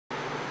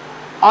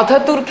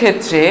অধাতুর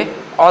ক্ষেত্রে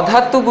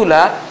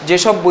অধাতুগুলা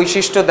যেসব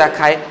বৈশিষ্ট্য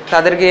দেখায়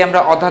তাদেরকে আমরা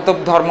অধাতব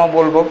ধর্ম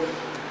বলবো।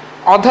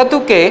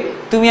 অধাতুকে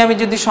আমি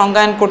যদি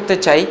সংজ্ঞায়ন করতে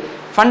চাই,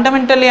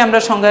 ফান্ডামেন্টালি আমরা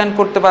সংজ্ঞায়ন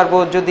করতে পারবো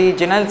যদি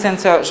জেনারেল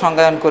সেন্সে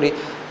সংজ্ঞায়ন করি,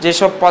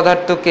 যেসব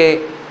পদার্থকে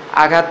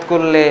আঘাত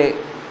করলে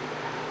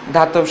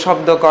ধাতব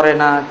শব্দ করে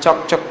না,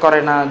 চকচক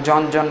করে না,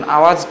 ঝনঝন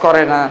আওয়াজ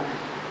করে না,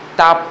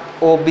 তাপ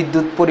ও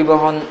বিদ্যুৎ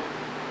পরিবহন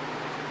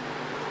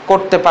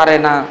করতে পারে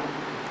না,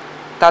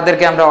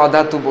 তাদেরকে আমরা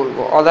অধাতু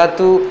বলবো।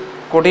 অধাতু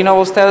কঠিন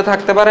অবস্থায়ও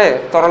থাকতে পারে,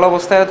 তরল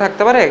অবস্থায়ও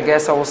থাকতে পারে,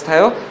 গ্যাস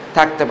অবস্থায়ও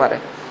থাকতে পারে।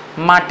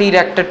 মাটির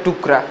একটা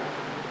টুকরা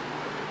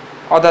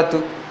অধাতু,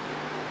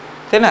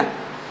 তাই না?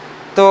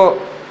 তো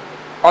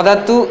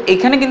অধাতু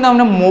এখানে কিন্তু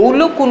আমরা মৌল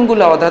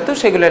কোনগুলো অধাতু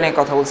সেগুলো নিয়ে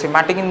কথা বলছি।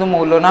 মাটি কিন্তু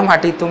মৌল না,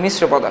 মাটি তো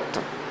মিশ্র পদার্থ।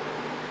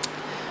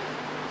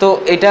 তো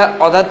এটা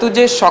অধাতু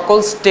যে সকল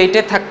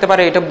স্টেটে থাকতে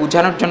পারে এটা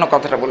বোঝানোর জন্য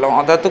কথাটা বললাম।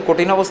 অধাতু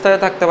কঠিন অবস্থায়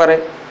থাকতে পারে,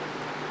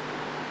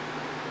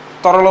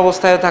 তরল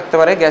অবস্থায় থাকতে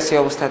পারে, গ্যাসীয়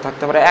অবস্থায়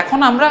থাকতে পারে। এখন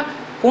আমরা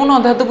কোন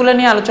অধাতুগুলো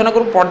নিয়ে আলোচনা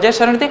করব? পর্যায়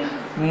সারণীতে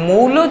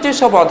মৌল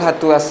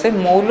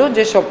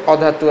যেসব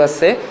অধাতু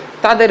আছে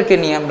তাদেরকে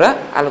নিয়ে আমরা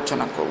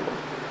আলোচনা করব।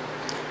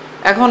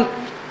 এখন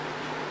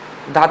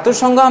ধাতুর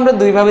সংজ্ঞা আমরা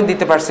দুইভাবে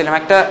দিতে পারছিলাম,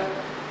 একটা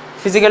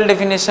ফিজিক্যাল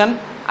ডেফিনেশন,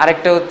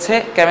 আরেকটা হচ্ছে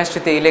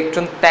কেমিস্ট্রিতে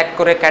ইলেকট্রন ত্যাগ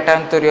করে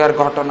ক্যাটায়ন তৈরি হওয়ার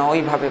ঘটনা,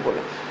 ওইভাবে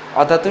বলে।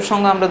 অধাতুর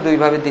সংজ্ঞা আমরা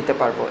দুইভাবে দিতে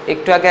পারবো।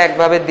 একটু আগে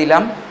একভাবে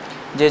দিলাম,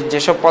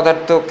 যেসব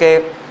পদার্থকে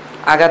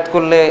আঘাত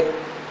করলে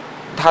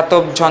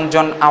ধাতব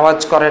ঝনঝন আওয়াজ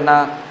করে না,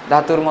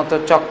 ধাতুর মতো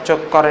চকচক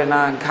করে না,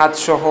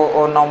 ঘাতসহ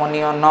ও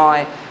নমনীয়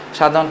নয়,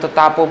 সাধারণত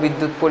তাপ ও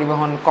বিদ্যুৎ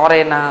পরিবহন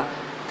করে না,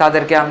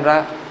 তাদেরকে আমরা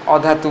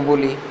অধাতু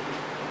বলি।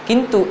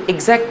 কিন্তু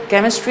এক্স্যাক্ট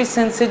কেমিস্ট্রি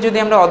সেন্সে যদি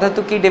আমরা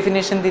অধাতু কি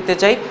ডেফিনেশন দিতে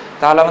চাই,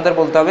 তাহলে আমাদের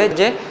বলতে হবে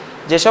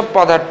যেসব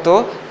পদার্থ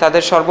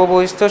তাদের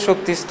সর্ববহিস্থ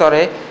শক্তি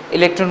স্তরে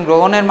ইলেকট্রন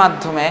গ্রহণের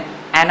মাধ্যমে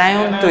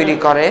অ্যানায়ন তৈরি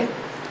করে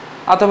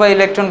অথবা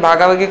ইলেকট্রন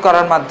ভাগাভাগি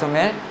করার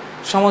মাধ্যমে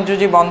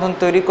সমযোজী বন্ধন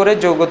তৈরি করে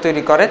যৌগ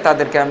তৈরি করে,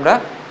 তাদেরকে আমরা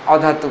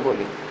অধাতু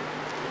বলি।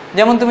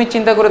 যেমন তুমি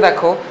চিন্তা করে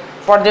দেখো,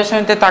 পর্যায়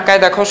সারণীতে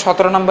তাকায় দেখো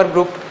 17 নম্বর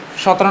গ্রুপ।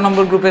 17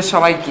 নম্বর গ্রুপের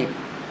সবাই কি?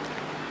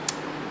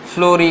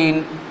 Fluorine,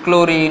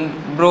 chlorine,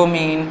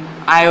 bromine,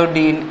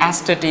 iodine,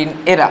 অ্যাস্টেটিন।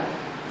 এরা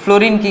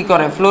ফ্লোরিন কি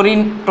করে? ফ্লোরিন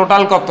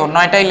টোটাল কত?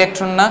 9টা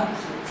ইলেকট্রন না?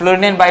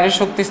 ফ্লোরিনের বাইরের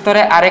শক্তি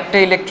স্তরে আরেকটা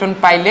ইলেকট্রন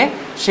পাইলে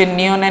সে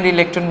নিয়নের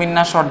ইলেকট্রন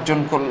বিন্যাস অর্জন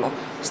করলো,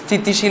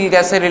 স্থিতিশীল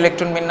গ্যাসের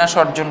ইলেকট্রন বিন্যাস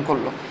অর্জন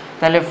করলো।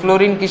 তাহলে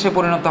ফ্লোরিন কিসে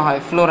পরিণত হয়?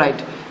 ফ্লোরাইড।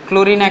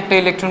 ক্লোরিন একটা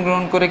ইলেকট্রন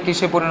গ্রহণ করে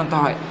কিসে পরিণত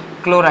হয়?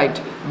 ক্লোরাইড।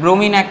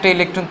 ব্রোমিন একটা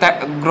ইলেকট্রন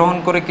গ্রহণ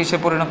করে কিসে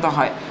পরিণত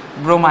হয়?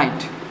 ব্রোমাইড।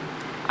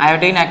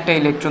 আয়োডিন একটা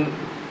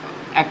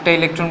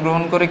ইলেকট্রন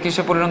গ্রহণ করে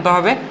কিসে পরিণত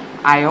হবে?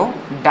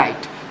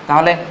 আয়োডাইড।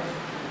 তাহলে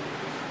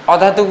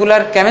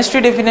অধাতুগুলার কেমিস্ট্রি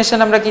ডেফিনেশন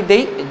আমরা কি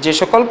দেই? যে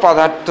সকল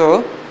পদার্থ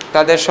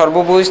তাদের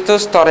সর্ববহিস্থ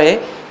স্তরে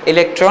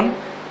ইলেকট্রন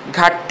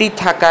ঘাটতি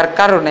থাকার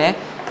কারণে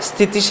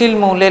স্থিতিশীল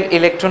মৌলের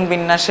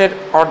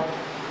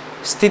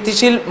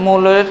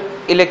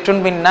ইলেকট্রন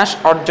বিন্যাস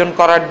অর্জন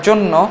করার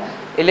জন্য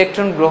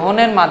ইলেকট্রন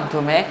গ্রহণের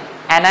মাধ্যমে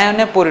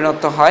অ্যানায়নে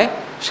পরিণত হয়,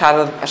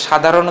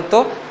 সাধারণত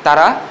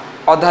তারা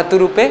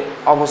অধাতুরূপে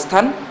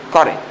অবস্থান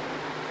করে।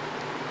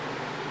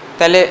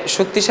 তাহলে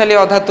শক্তিশালী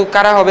অধাতু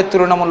কারা হবে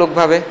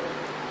তুলনামূলকভাবে?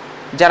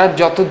 যারা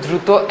যত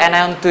দ্রুত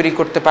অ্যানায়ন তৈরি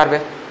করতে পারবে,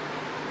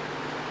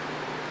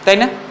 তাই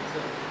না?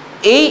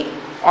 এই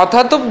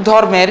অধাতব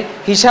ধর্মের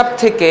হিসাব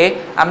থেকে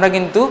আমরা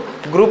কিন্তু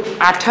গ্রুপ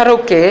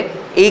 18কে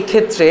এই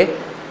ক্ষেত্রে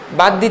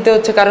বাদ দিতে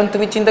হচ্ছে। কারণ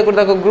তুমি চিন্তা করে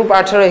দেখো, গ্রুপ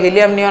 18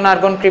 হিলিয়াম, নিয়ন,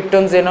 আর্গন,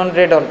 ক্রিপ্টন, জেনন,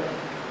 রেডন,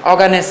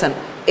 অর্গানেসন,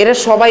 এরা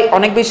সবাই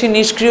অনেক বেশি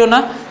নিষ্ক্রিয় না?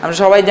 আমরা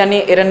সবাই জানি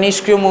এরা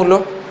নিষ্ক্রিয় মৌল।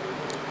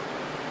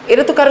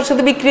 এরা তো কারোর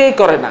সাথে বিক্রিয়াই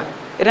করে না,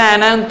 এরা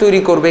অ্যানায়ন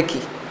তৈরি করবে কি?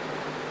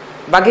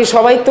 বাকি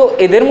সবাই তো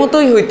এদের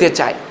মতোই হইতে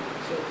চায়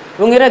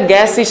এবং এরা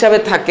গ্যাস হিসাবে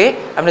থাকে,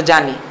 আমরা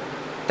জানি।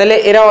 তাহলে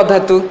এরা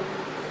অধাতু।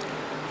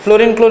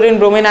 ফ্লোরিন, ক্লোরিন,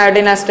 ব্রোমিন,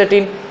 আয়োডিন,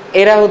 অ্যাস্টেটিন,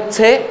 এরা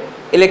হচ্ছে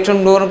ইলেকট্রন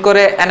গ্রহণ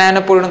করে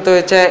অ্যানায়নে পরিণত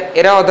হয়েছে,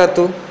 এরা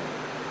অধাতু।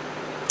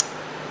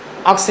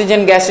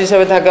 অক্সিজেন গ্যাস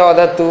হিসাবে থাকে,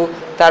 অধাতু।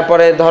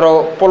 তারপরে ধরো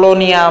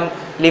পোলোনিয়াম,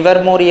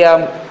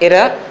 লিভারমোরিয়াম,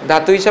 এরা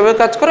ধাতু হিসাবেও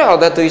কাজ করে,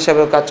 অধাতু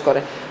হিসাবেও কাজ করে।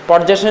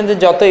 পর্যায় সারণীতে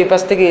যত এই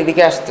পাশ থেকে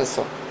এদিকে আসতেছ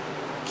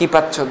কি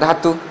পাচ্ছ?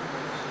 ধাতু।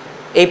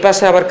 এই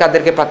পাশে আবার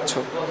কাদেরকে পাচ্ছ?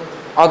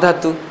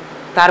 অধাতু।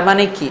 তার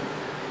মানে কি?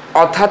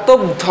 অধাতব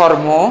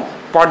ধর্ম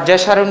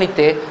পর্যায়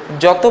সারণীতে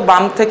যত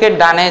বাম থেকে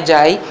ডানে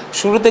যায়,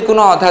 শুরুতে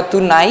কোনো অধাতু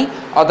নাই,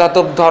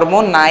 অধাতব ধর্ম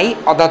নাই,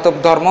 অধাতব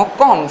ধর্ম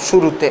কম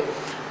শুরুতে।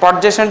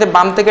 পর্যায় সারণীতে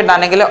বাম থেকে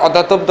ডানে গেলে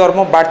অধাতব ধর্ম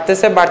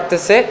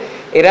বাড়তেছে।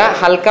 এরা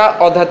হালকা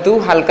অধাতু,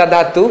 হালকা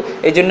ধাতু,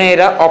 এই জন্য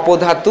এরা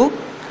অপধাতু।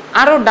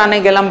 আরও ডানে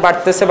গেলাম,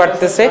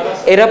 বাড়তেছে,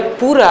 এরা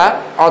পুরা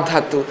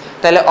অধাতু।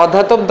 তাহলে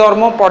অধাতব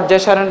ধর্ম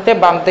পর্যায় সারণীতে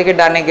বাম থেকে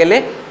ডানে গেলে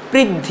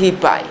বৃদ্ধি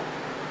পায়।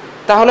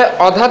 তাহলে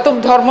অধাতব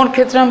ধর্মর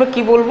ক্ষেত্রে আমরা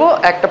কি বলবো?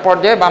 একটা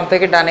পর্যায়ে বাম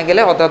থেকে ডানে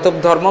গেলে অধাতব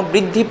ধর্ম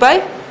বৃদ্ধি পায়।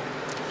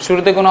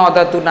 শুরুতে কোনো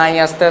অধাতু নাই,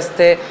 আস্তে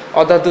আস্তে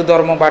অধাতু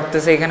ধর্ম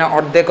বাড়তেছে, এখানে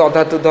অর্ধেক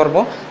অধাতু ধর্ম,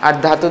 আর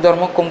ধাতু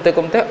ধর্ম কমতে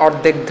কমতে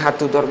অর্ধেক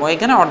ধাতু ধর্ম,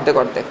 এখানে অর্ধেক।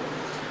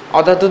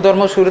 অধাতু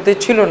ধর্ম শুরুতে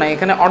ছিল না,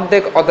 এখানে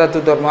অর্ধেক অধাতু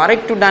ধর্ম, আর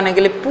একটু ডানে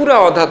গেলে পুরো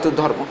অধাতু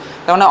ধর্ম।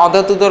 তার মানে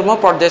অধাতু ধর্ম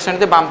পর্যায়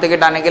সারণীতে বাম থেকে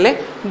ডানে গেলে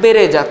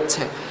বেড়ে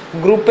যাচ্ছে।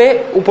 গ্রুপে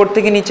উপর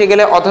থেকে নিচে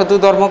গেলে অধাতু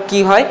ধর্ম কি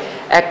হয়,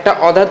 একটা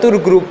অধাতুর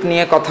গ্রুপ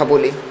নিয়ে কথা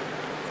বলি।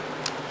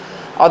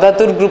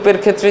 অধাতুর গ্রুপের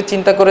ক্ষেত্রে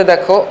চিন্তা করে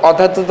দেখো,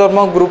 অধাতু ধর্ম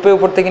গ্রুপে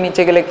উপর থেকে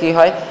নিচে গেলে কি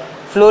হয়,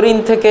 ফ্লোরিন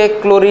থেকে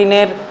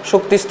ক্লোরিনের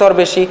শক্তিস্তর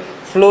বেশি,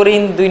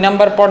 ফ্লোরিন 2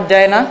 নম্বর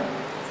পর্যায়ে না,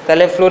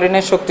 তাহলে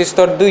ফ্লোরিনের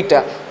শক্তিস্তর 2টা,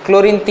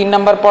 ক্লোরিন 3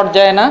 নম্বর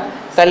পর্যায়ে না,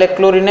 তাহলে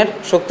ক্লোরিনের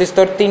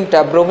শক্তিস্তর 3টা,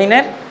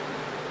 ব্রোমিনের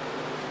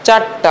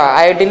 4টা,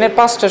 আয়োডিনের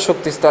 5টা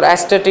শক্তিস্তর,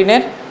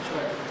 অ্যাস্টাটিনের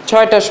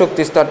 6টা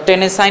শক্তিস্তর,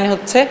 টেনেসাইন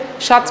হচ্ছে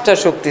 7টা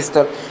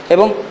শক্তিস্তর।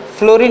 এবং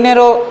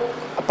ফ্লোরিনেরও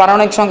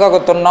পারমাণবিক সংখ্যা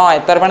কত, 9,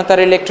 তার মানে তার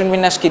ইলেকট্রন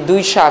বিন্যাস কি 2,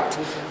 7।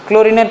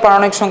 ক্লোরিনের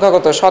পারমাণবিক সংখ্যা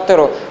কত,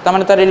 17, তার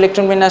মানে তার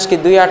ইলেকট্রন বিন্যাস কি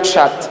 2, 8,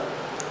 7।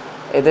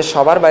 এদের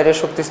সবার বাইরের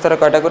শক্তিস্তরে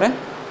কয়টা করে,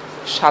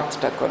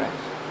 7টা করে।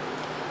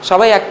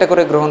 সবাই একটা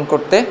করে গ্রহণ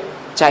করতে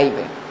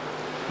চাইবে।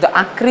 তো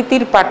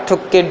আকৃতির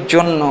পার্থক্যের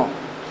জন্য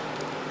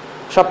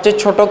সবচেয়ে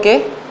ছোটকে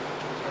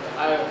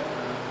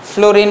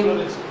ফ্লোরিন,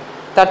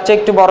 তার চেয়ে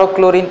একটু বড়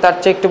ক্লোরিন, তার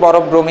চেয়ে একটু বড়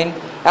ব্রোমিন।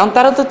 এখন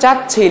তারা তো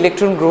চাচ্ছে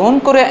ইলেকট্রন গ্রহণ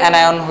করে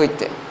অ্যানায়ন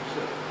হইতে।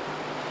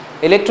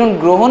 ইলেকট্রন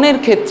গ্রহণের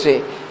ক্ষেত্রে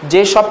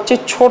যে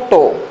সবচেয়ে ছোট,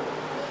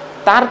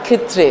 তার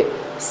ক্ষেত্রে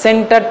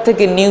সেন্টার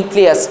থেকে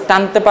নিউক্লিয়াস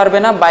টানতে পারবে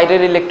না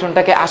বাইরের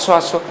ইলেকট্রনটাকে, আসো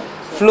আসো।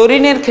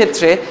 ফ্লোরিনের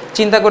ক্ষেত্রে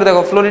চিন্তা করে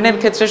দেখো, ফ্লোরিনের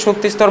ক্ষেত্রে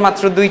শক্তিস্তর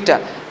মাত্র 2টা,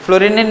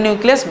 ফ্লোরিনের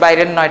নিউক্লিয়াস,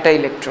 বাইরের 9টা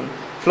ইলেকট্রন।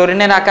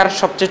 ফ্লোরিনের আকার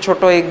সবচেয়ে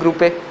ছোট এই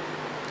গ্রুপে।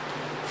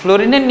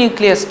 ফ্লোরিনের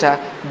নিউক্লিয়াসটা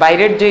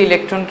বাইরের যে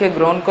ইলেকট্রনকে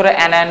গ্রহণ করে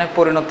অ্যানায়নে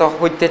পরিণত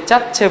হইতে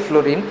চাচ্ছে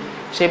ফ্লোরিন,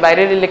 সেই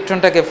বাইরের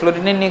ইলেকট্রনটাকে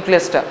ফ্লোরিনের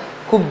নিউক্লিয়াসটা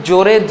খুব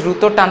জোরে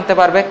দ্রুত টানতে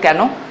পারবে। কেন?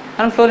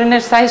 কারণ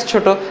ফ্লোরিনের সাইজ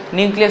ছোট,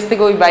 নিউক্লিয়াস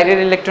থেকে ওই বাইরের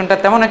ইলেকট্রনটা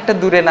তেমন একটা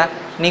দূরে না,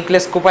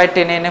 নিউক্লিয়াস কোপায়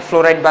টেনে এনে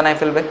ফ্লোরাইড বানায়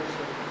ফেলবে।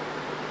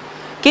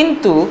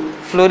 কিন্তু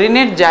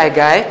ফ্লোরিনের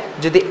জায়গায়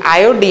যদি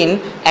আয়োডিন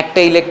একটা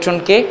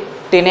ইলেকট্রনকে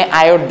টেনে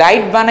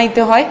আয়োডাইড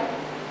বানাইতে হয়,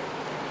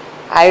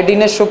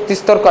 আয়োডিনের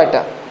শক্তিস্তর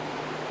কয়টা,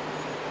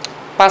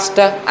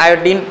 5টা।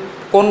 আয়োডিন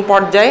কোন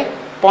পর্যায়ে,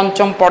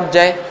 5ম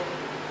পর্যায়ে।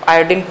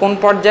 আয়োডিন কোন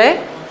পর্যায়ে,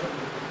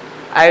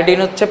 আয়োডিন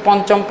হচ্ছে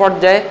 5ম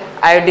পর্যায়ে।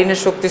 আয়োডিনের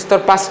শক্তিস্তর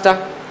 5টা।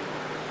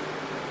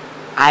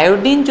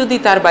 আয়োডিন যদি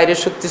তার বাইরের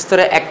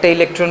শক্তিস্তরে একটা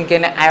ইলেকট্রনকে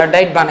এনে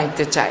আয়োডাইড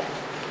বানাইতে চায়,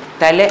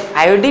 তাহলে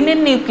আয়োডিনের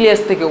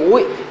নিউক্লিয়াস থেকে,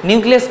 ওই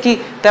নিউক্লিয়াস কি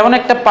তেমন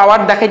একটা পাওয়ার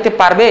দেখাইতে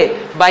পারবে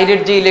বাইরের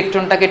যে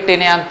ইলেকট্রনটাকে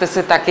টেনে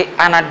আনতেছে তাকে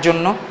আনার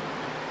জন্য?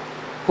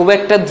 খুব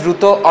একটা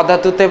দ্রুত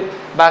অধাতুতে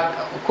বা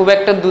খুব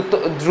একটা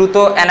দ্রুত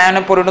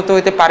অ্যানায়নে পরিণত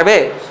হতে পারবে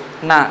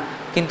না।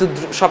 কিন্তু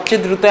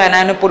সবচেয়ে দ্রুত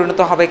অ্যানায়নে পরিণত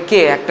হবে কে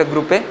একটা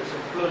গ্রুপে?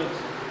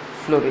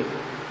 ফ্লোরিন।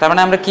 তার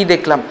মানে আমরা কি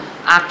দেখলাম,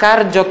 আকার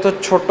যত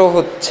ছোট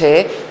হচ্ছে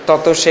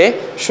তত সে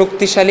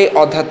শক্তিশালী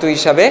অধাতু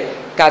হিসাবে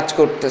কাজ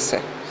করতেছে।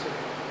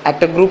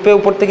 একটা গ্রুপে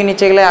উপর থেকে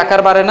নিচে গেলে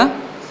আকার বাড়ে না,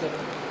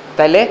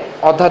 তাইলে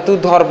অধাতু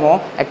ধর্ম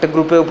একটা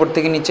গ্রুপে উপর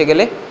থেকে নিচে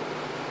গেলে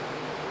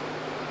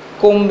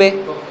কমবে।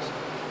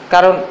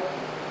 কারণ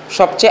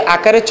সবচেয়ে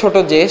আকারে ছোট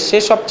যে, সে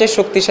সবচেয়ে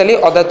শক্তিশালী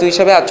অধাতু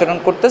হিসাবে আচরণ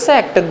করতেছে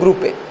একটা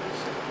গ্রুপে।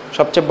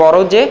 সবচেয়ে বড়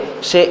যে,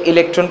 সে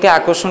ইলেকট্রনকে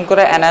আকর্ষণ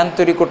করে অ্যানায়ন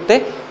তৈরি করতে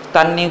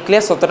তার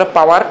নিউক্লিয়াস অতটা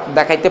পাওয়ার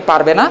দেখাইতে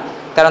পারবে না,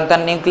 কারণ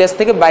তার নিউক্লিয়াস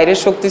থেকে বাইরের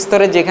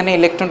শক্তিস্তরে যেখানে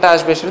ইলেকট্রনটা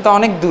আসবে সেটা তো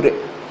অনেক দূরে,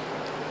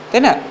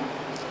 তাই না?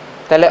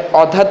 তাহলে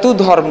অধাতু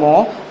ধর্ম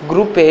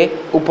গ্রুপে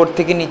উপর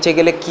থেকে নিচে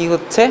গেলে কি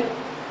হচ্ছে,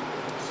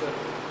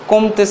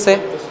 কমতেছে।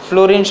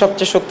 ফ্লোরিন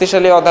সবচেয়ে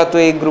শক্তিশালী অধাতু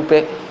এই গ্রুপে,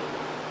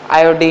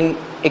 আয়োডিন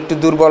একটু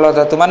দুর্বল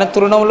অধাতু, মানে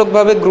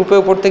তুলনামূলকভাবে গ্রুপে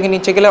উপর থেকে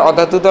নিচে গেলে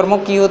অধাতু ধর্ম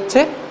কি হচ্ছে,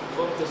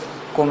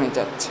 কমে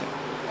যাচ্ছে।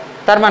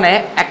 তার মানে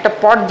একটা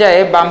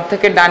পর্যায়ে বাম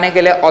থেকে ডানে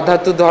গেলে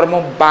অধাতু ধর্ম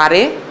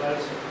বাড়ে,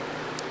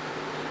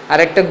 আর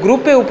একটা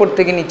গ্রুপে উপর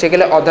থেকে নিচে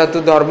গেলে অধাতু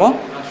ধর্ম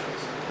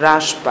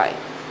হ্রাস পায়।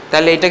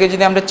 তাহলে এটাকে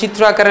যদি আমরা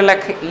চিত্র আকারে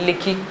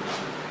লিখি,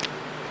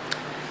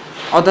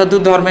 অধাতু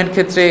ধর্মের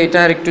ক্ষেত্রে এটা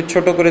আর একটু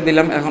ছোট করে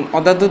দিলাম। এখন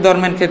অধাতু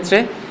ধর্মের ক্ষেত্রে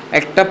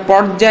একটা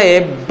পর্যায়ে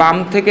বাম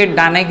থেকে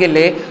ডানে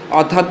গেলে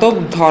অধাতব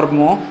ধর্ম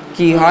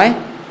কি হয়,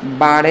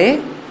 বাড়ে।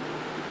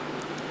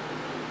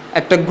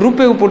 একটা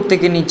গ্রুপে উপর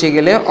থেকে নিচে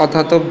গেলে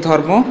অধাতব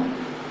ধর্ম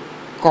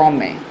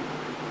কমে।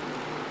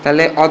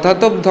 তাহলে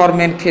অধাতব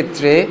ধর্মের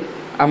ক্ষেত্রে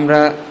আমরা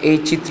এই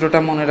চিত্রটা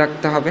মনে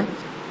রাখতে হবে।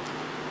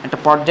 একটা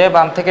পর্যায়ে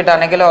বাম থেকে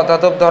ডানে গেলে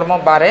অধাতব ধর্ম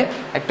বাড়ে,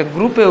 একটা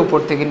গ্রুপে উপর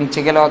থেকে নিচে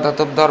গেলে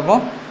অধাতব ধর্ম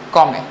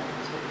কমে।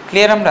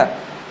 ক্লিয়ার? আমরা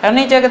এখন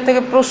এই জায়গা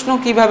থেকে প্রশ্ন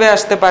কিভাবে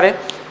আসতে পারে?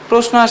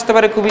 প্রশ্ন আসতে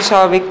পারে খুবই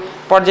স্বাভাবিক।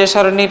 পর্যায়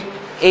সারণীর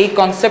এই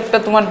কনসেপ্টটা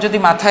তোমার যদি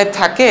মাথায়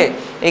থাকে,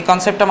 এই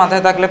কনসেপ্টটা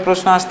মাথায় থাকলে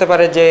প্রশ্ন আসতে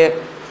পারে যে,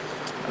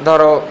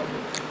 ধরো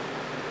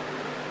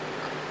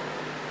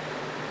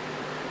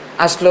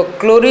আসলো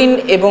ক্লোরিন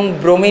এবং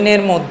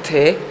ব্রোমিনের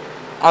মধ্যে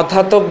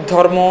অধাতব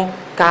ধর্ম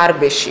কার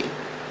বেশি?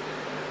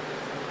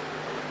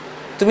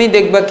 তুমি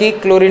দেখবা কি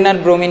ক্লোরিন আর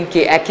ব্রোমিন কি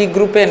একই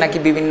গ্রুপে নাকি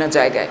বিভিন্ন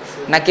জায়গায়,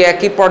 নাকি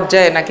একই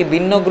পর্যায়ে নাকি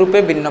ভিন্ন গ্রুপে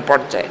ভিন্ন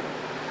পর্যায়ে?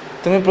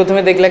 তুমি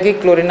প্রথমে দেখলা কি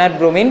ক্লোরিন আর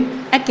ব্রোমিন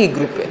একই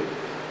গ্রুপে।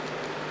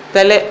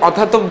 তাহলে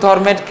অধাতব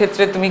ধর্মের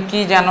ক্ষেত্রে তুমি কি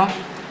জানো,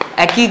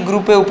 একই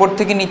গ্রুপে উপর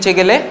থেকে নিচে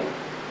গেলে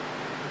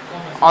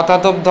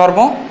অধাতব ধর্ম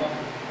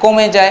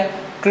কমে যায়।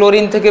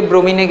 ক্লোরিন থেকে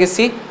ব্রোমিনে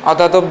গেছি,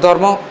 অধাতব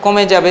ধর্ম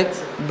কমে যাবে।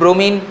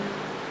 ব্রোমিন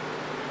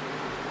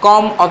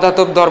কম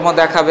অধাতব ধর্ম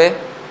দেখাবে,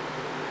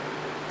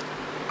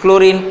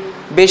 ক্লোরিন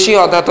বেশি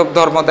অধাতব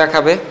ধর্ম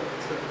দেখাবে,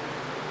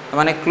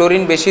 মানে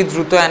ক্লোরিন বেশি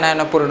দ্রুত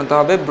অ্যানায়নে পরিণত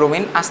হবে,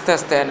 ব্রোমিন আস্তে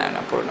আস্তে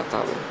অ্যানায়নে পরিণত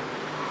হবে।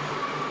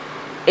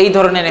 এই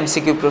ধরনের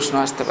এমসিকিউ প্রশ্ন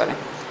আসতে পারে।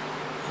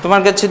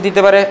 তোমার কাছে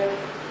দিতে পারে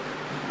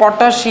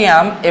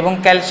পটাশিয়াম এবং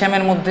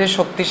ক্যালসিয়ামের মধ্যে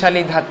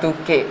শক্তিশালী ধাতু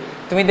কে?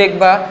 তুমি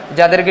দেখবা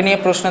যাদেরকে নিয়ে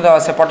প্রশ্ন দেওয়া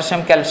আছে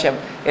পটাশিয়াম ক্যালসিয়াম,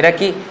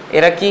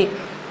 এরা কি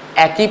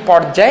একই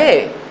পর্যায়ে,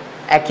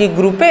 একই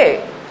গ্রুপে,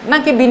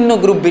 নাকি ভিন্ন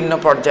গ্রুপ ভিন্ন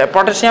পর্যায়ে?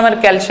 পটাশিয়াম আর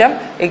ক্যালসিয়াম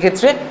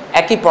এক্ষেত্রে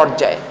একই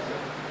পর্যায়ে।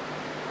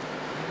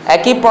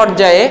 একই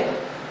পর্যায়ে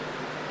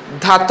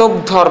ধাতব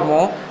ধর্ম,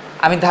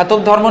 আমি ধাতব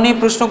ধর্ম নিয়ে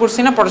প্রশ্ন করছি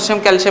না, পটাশিয়াম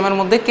ক্যালসিয়ামের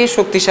মধ্যে কে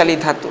শক্তিশালী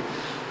ধাতু?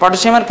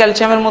 পটাশিয়াম আর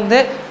ক্যালসিয়ামের মধ্যে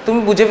তুমি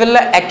বুঝে ফেললে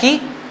একই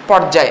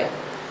পর্যায়ে।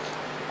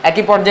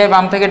 একই পর্যায়ে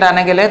বাম থেকে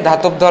ডানে গেলে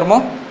ধাতব ধর্ম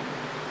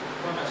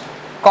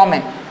কমে,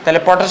 তাহলে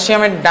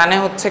পটাশিয়ামের ডানে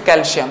হচ্ছে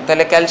ক্যালসিয়াম,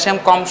 তাহলে ক্যালসিয়াম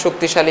কম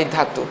শক্তিশালী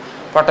ধাতু,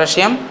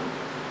 পটাশিয়াম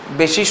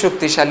বেশি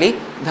শক্তিশালী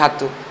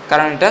ধাতু,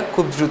 কারণ এটা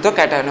খুব দ্রুত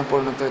ক্যাটায়নে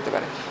পরিণত হতে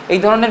পারে। এই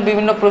ধরনের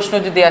বিভিন্ন প্রশ্ন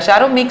যদি আসে,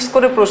 আরও মিক্স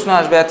করে প্রশ্ন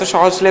আসবে, এত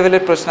সহজ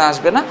লেভেলের প্রশ্ন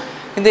আসবে না,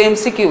 কিন্তু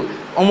এমসিকিউ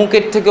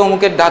অমুকের থেকে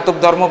অমুকের ধাতব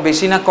ধর্ম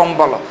বেশি না কম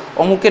বলো,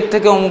 অমুকের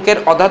থেকে অমুকের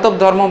অধাতব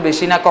ধর্ম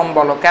বেশি না কম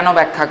বলো, কেন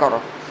ব্যাখ্যা করো,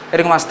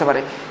 এরকম আসতে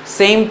পারে।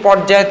 সেম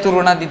পর্যায়ে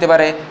তুলনা দিতে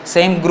পারে,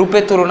 সেম গ্রুপে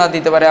তুলনা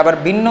দিতে পারে, আবার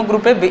ভিন্ন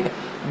গ্রুপে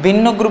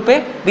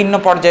ভিন্ন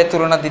পর্যায়ে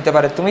তুলনা দিতে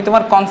পারে। তুমি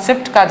তোমার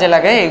কনসেপ্ট কাজে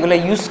লাগায় এগুলো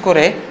ইউজ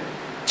করে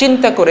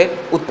চিন্তা করে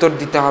উত্তর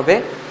দিতে হবে,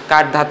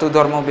 কার ধাতু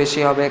ধর্ম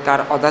বেশি হবে,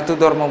 কার অধাতু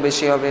ধর্ম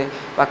বেশি হবে,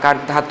 বা কার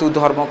ধাতু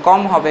ধর্ম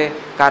কম হবে,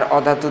 কার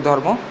অধাতু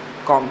ধর্ম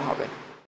কম হবে।